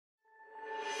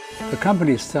The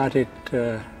company started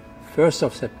 1st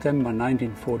of September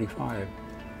 1945.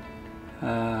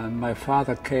 My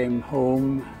father came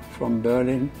home from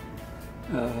Berlin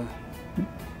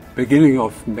beginning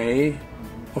of May.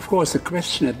 Of course, the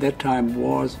question at that time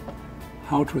was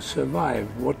how to survive,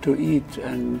 what to eat,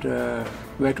 and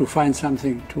where to find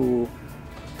something to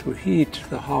heat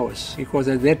the house. Because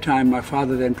at that time my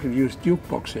father then produced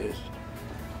jukeboxes.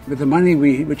 With the money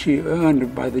which he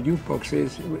earned by the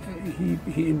jukeboxes,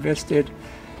 he invested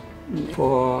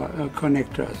for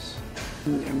connectors.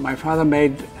 My father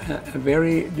made a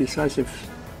very decisive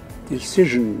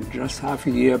decision just half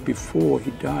a year before he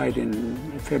died in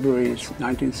February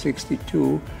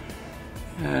 1962,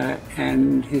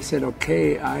 and he said,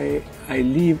 okay, I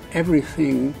leave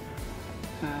everything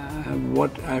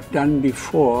what I've done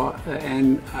before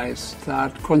and I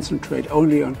concentrate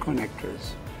only on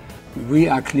connectors. We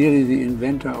are clearly the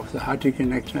inventor of the Harting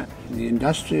connector. The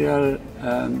industrial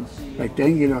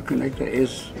rectangular connector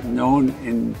is known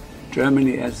in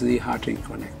Germany as the Harting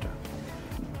connector.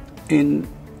 In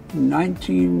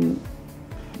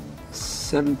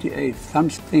 1978,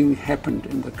 something happened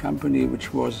in the company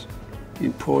which was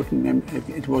important, and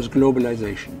it was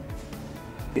globalization.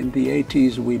 In the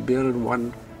 80s, we built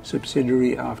one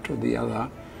subsidiary after the other.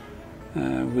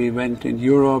 We went in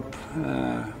Europe,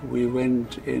 we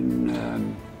went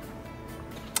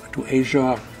to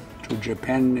Asia, to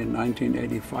Japan in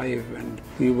 1985, and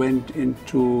we went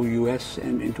into US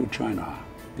and into China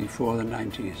before the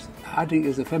 90s. Harting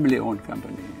is a family-owned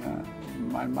company.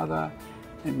 My mother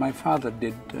and my father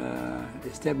did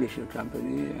establish a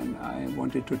company, and I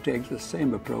wanted to take the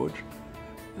same approach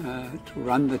to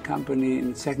run the company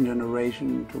in second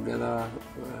generation together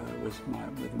with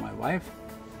my wife.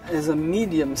 As a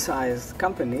medium-sized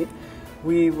company,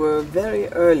 we were very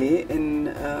early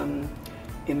in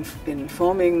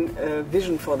forming a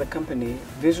vision for the company,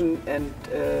 and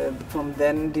from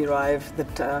then derive the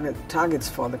targets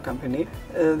for the company.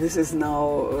 This is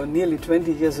now nearly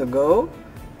 20 years ago.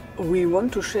 We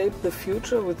want to shape the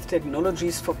future with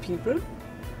technologies for people.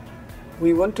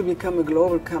 We want to become a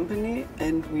global company,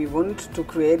 and we want to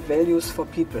create values for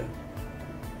people.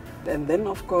 And then,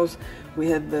 of course, we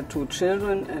had the two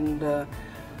children, and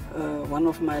one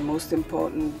of my most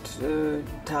important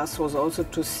tasks was also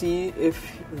to see if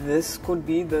this could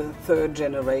be the third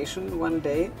generation one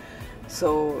day.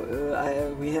 So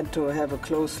we had to have a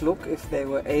close look if they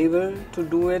were able to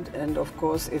do it, and of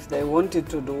course if they wanted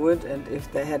to do it, and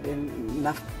if they had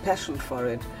enough passion for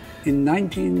it. In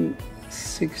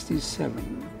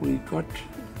 1967, we got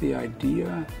the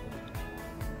idea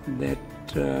that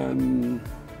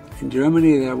in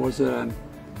Germany there was a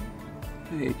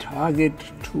target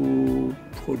to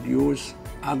produce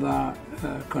other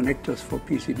connectors for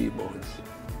PCB boards.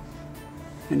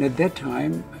 And at that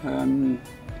time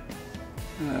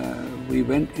we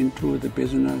went into the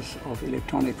business of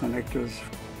electronic connectors,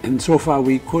 and so far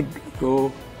we could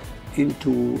go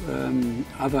into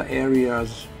other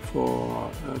areas for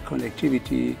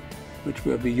connectivity which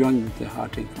were beyond the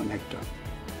Harting connector.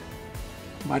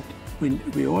 But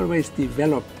we always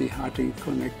developed the Harting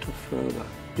connector further,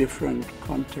 different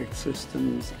contact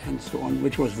systems and so on,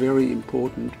 which was very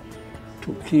important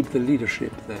to keep the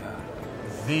leadership there.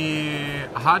 The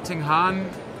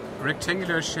Harting-Hahn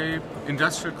rectangular shape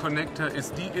industrial connector is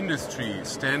the industry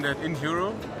standard in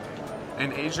Europe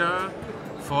and Asia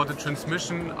for the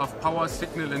transmission of power,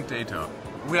 signal and data.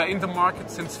 We are in the market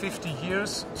since 50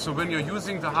 years, so when you're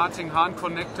using the Harting-Hahn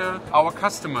connector, our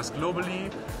customers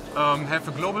globally have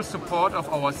a global support of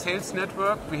our sales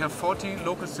network. We have 40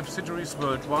 local subsidiaries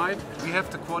worldwide. We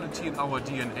have the quality in our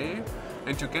DNA,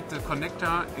 and you get the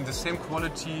connector in the same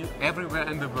quality everywhere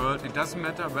in the world. It doesn't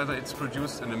matter whether it's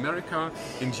produced in America,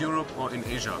 in Europe or in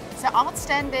Asia. So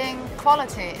outstanding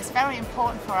quality is very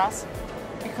important for us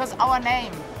because our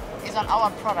name is on our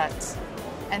products.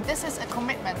 And this is a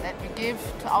commitment that we give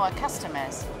to our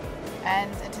customers,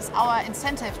 and it is our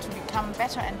incentive to become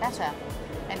better and better.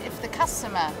 And if the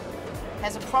customer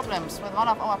has problems with one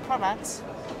of our products,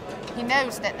 he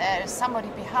knows that there is somebody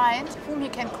behind whom he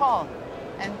can call,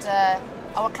 and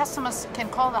our customers can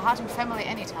call the Harting family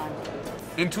anytime.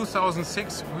 In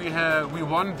 2006 we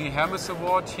won the Hermes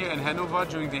Award here in Hanover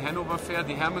during the Hanover Fair.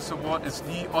 The Hermes Award is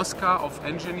the Oscar of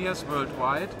engineers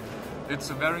worldwide. It's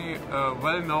a very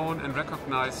well-known and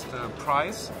recognized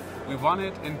prize. We won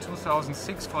it in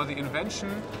 2006 for the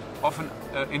invention of an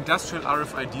industrial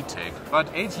RFID tag. But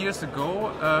 8 years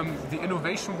ago, the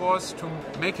innovation was to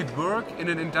make it work in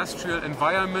an industrial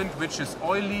environment which is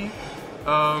oily.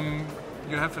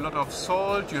 You have a lot of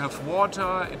salt, you have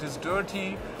water, it is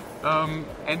dirty.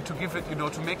 and to give it,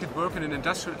 to make it work in an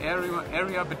industrial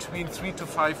area between 3 to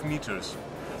 5 meters.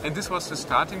 And this was the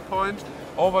starting point.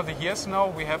 Over the years now,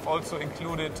 we have also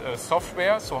included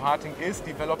software. So Harting is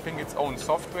developing its own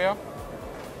software,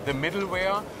 the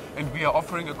middleware, and we are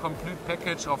offering a complete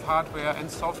package of hardware and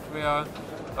software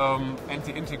and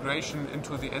the integration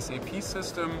into the SAP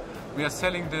system. We are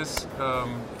selling this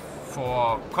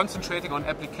for concentrating on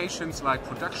applications like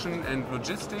production and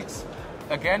logistics.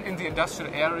 Again, in the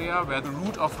industrial area where the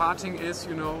root of Harting is,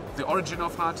 the origin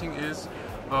of Harting is,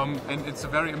 and it's a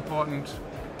very important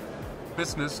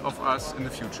business of us in the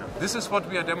future. This is what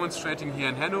we are demonstrating here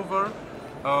in Hanover,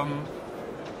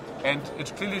 and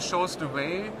it clearly shows the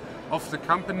way of the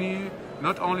company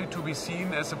not only to be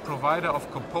seen as a provider of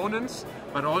components,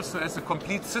 but also as a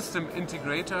complete system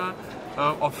integrator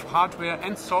of hardware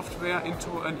and software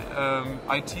into an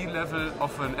IT level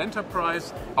of an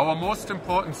enterprise. Our most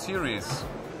important series,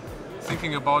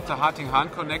 thinking about the Harting-Hahn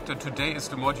connector today, is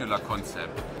the modular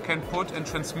concept. You can put and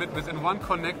transmit within one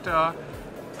connector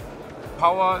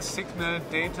power, signal,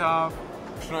 data,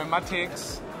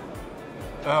 pneumatics,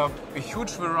 a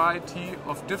huge variety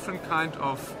of different kind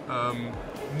of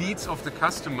needs of the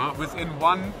customer within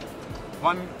one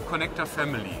connector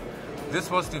family.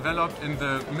 This was developed in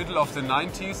the middle of the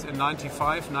 90s. In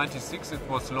 95, 96 it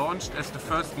was launched as the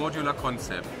first modular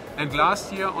concept. And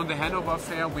last year on the Hanover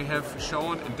Fair we have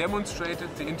shown and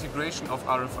demonstrated the integration of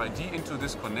RFID into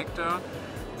this connector.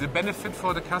 The benefit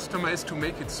for the customer is to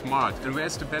make it smart. And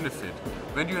where's the benefit?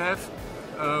 When you have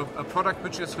a product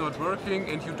which is not working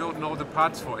and you don't know the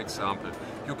parts, for example,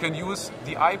 you can use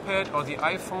the iPad or the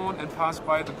iPhone and pass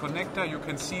by the connector. You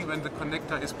can see when the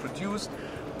connector is produced,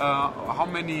 how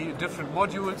many different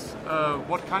modules,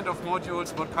 what kind of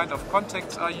modules, what kind of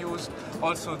contacts are used.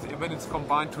 Also, when it's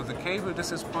combined to the cable,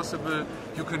 this is possible.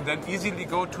 You can then easily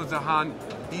go to the Hahn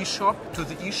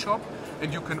eShop,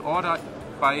 and you can order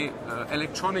by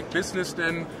electronic business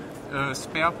then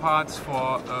spare parts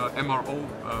for MRO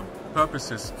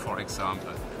purposes, for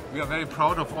example. We are very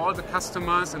proud of all the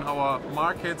customers in our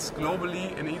markets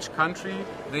globally in each country.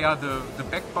 They are the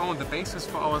backbone, the basis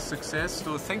for our success.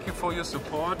 So thank you for your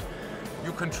support.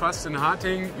 You can trust in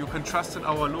Harting, you can trust in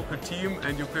our local team,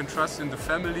 and you can trust in the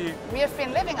family. We have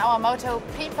been living our motto,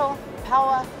 people,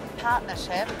 power,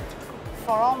 partnership,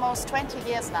 for almost 20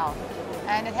 years now.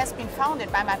 And it has been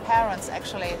founded by my parents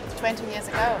actually 20 years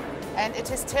ago. And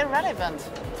it is still relevant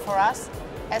for us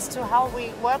as to how we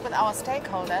work with our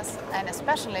stakeholders and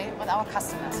especially with our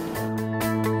customers.